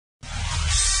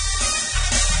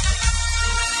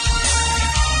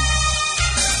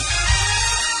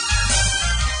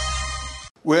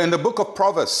We're in the book of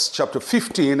Proverbs, chapter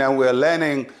 15, and we're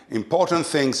learning important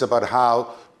things about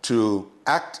how to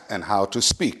act and how to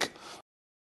speak.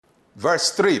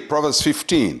 Verse 3, Proverbs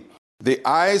 15. The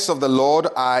eyes of the Lord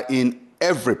are in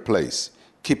every place,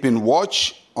 keeping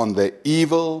watch on the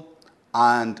evil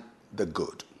and the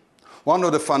good. One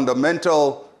of the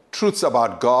fundamental truths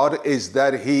about God is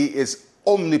that he is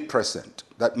omnipresent.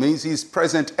 That means he's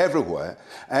present everywhere,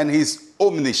 and he's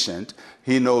omniscient.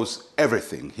 He knows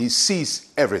everything. He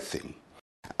sees everything.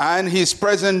 And he's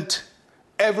present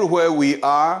everywhere we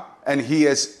are, and he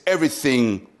hears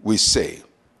everything we say.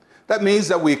 That means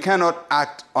that we cannot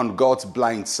act on God's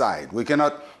blind side. We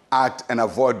cannot act and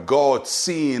avoid God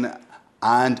seeing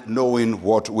and knowing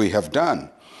what we have done.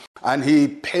 And he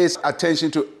pays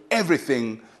attention to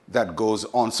everything that goes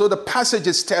on. So the passage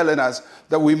is telling us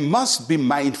that we must be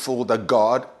mindful that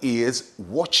God is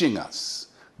watching us.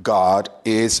 God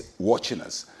is watching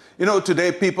us. You know,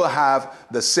 today people have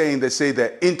the saying, they say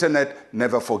the internet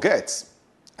never forgets.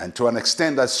 And to an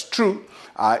extent that's true.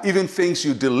 Even things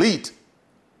you delete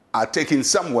are taken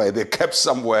somewhere, they're kept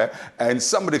somewhere, and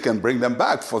somebody can bring them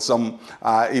back for some,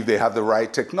 if they have the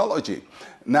right technology.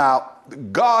 Now,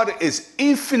 God is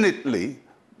infinitely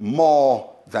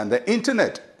more than the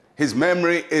internet. His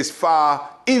memory is far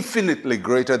infinitely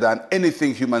greater than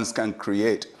anything humans can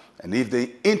create. And if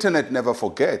the internet never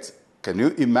forgets, can you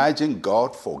imagine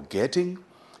God forgetting?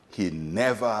 He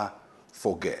never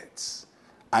forgets.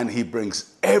 And he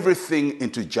brings everything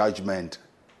into judgment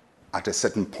at a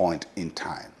certain point in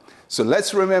time. So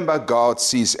let's remember God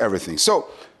sees everything. So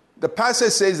the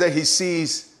passage says that he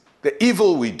sees the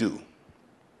evil we do.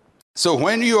 So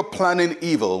when you're planning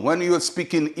evil, when you're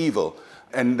speaking evil,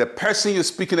 and the person you're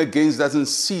speaking against doesn't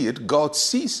see it, God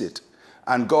sees it,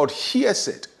 and God hears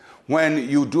it. When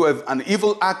you do an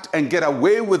evil act and get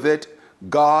away with it,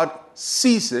 God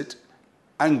sees it,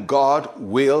 and God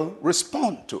will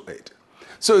respond to it.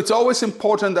 So it's always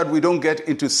important that we don't get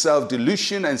into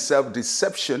self-delusion and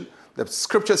self-deception. The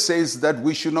scripture says that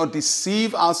we should not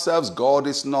deceive ourselves. God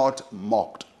is not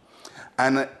mocked.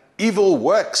 And evil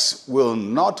works will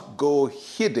not go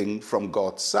hidden from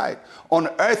God's sight. On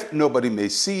earth, nobody may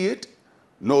see it.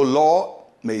 No law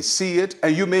may see it.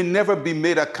 And you may never be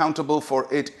made accountable for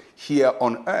it here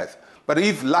on earth. But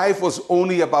if life was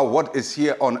only about what is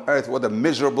here on earth, what a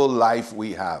miserable life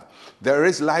we have. There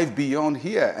is life beyond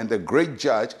here. And the great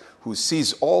judge who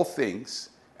sees all things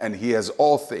and hears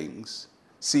all things,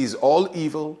 sees all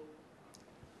evil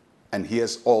and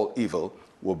hears all evil,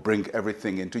 will bring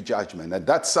everything into judgment. And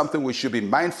that's something we should be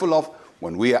mindful of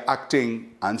when we are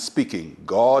acting and speaking.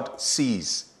 God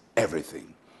sees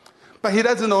everything. But he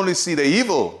doesn't only see the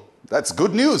evil. That's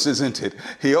good news, isn't it?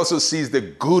 He also sees the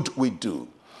good we do.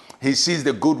 He sees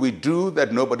the good we do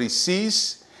that nobody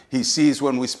sees. He sees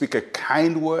when we speak a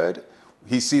kind word.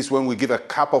 He sees when we give a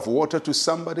cup of water to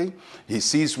somebody. He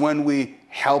sees when we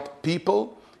help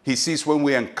people. He sees when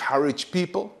we encourage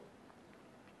people.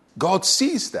 God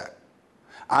sees that.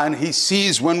 And he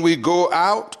sees when we go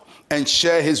out and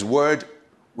share his word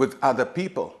with other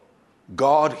people.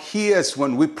 God hears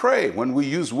when we pray, when we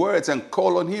use words and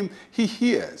call on him, he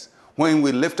hears. When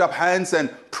we lift up hands and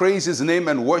praise his name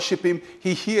and worship him,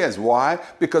 he hears. Why?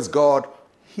 Because God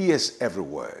hears every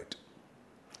word.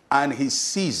 And he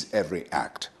sees every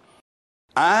act.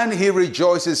 And he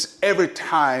rejoices every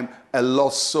time a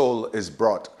lost soul is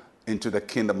brought into the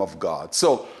kingdom of God.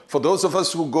 So for those of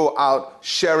us who go out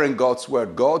sharing God's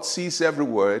word, God sees every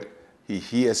word, he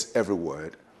hears every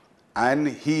word, and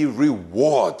he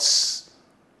rewards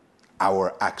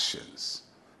our actions.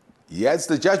 Yes,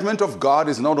 the judgment of God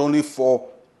is not only for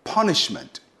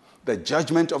punishment. The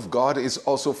judgment of God is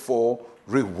also for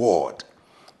reward.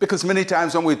 Because many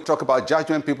times when we talk about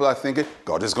judgment, people are thinking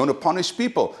God is going to punish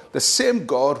people. The same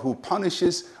God who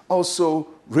punishes also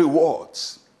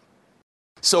rewards.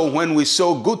 So when we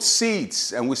sow good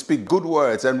seeds and we speak good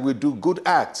words and we do good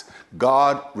acts,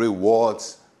 God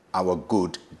rewards our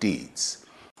good deeds.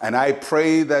 And I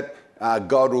pray that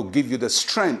God will give you the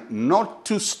strength not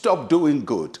to stop doing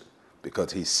good,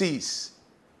 because he sees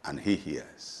and he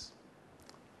hears.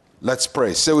 Let's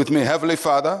pray. Say with me, Heavenly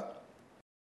Father,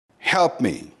 help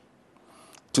me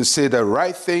to say the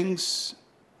right things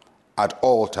at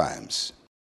all times,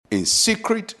 in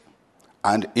secret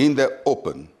and in the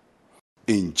open.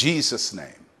 In Jesus'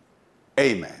 name,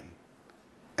 amen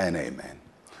and amen.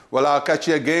 Well, I'll catch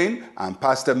you again. I'm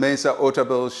Pastor Mensa,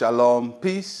 Otabil. Shalom,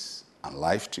 peace, and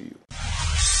life to you.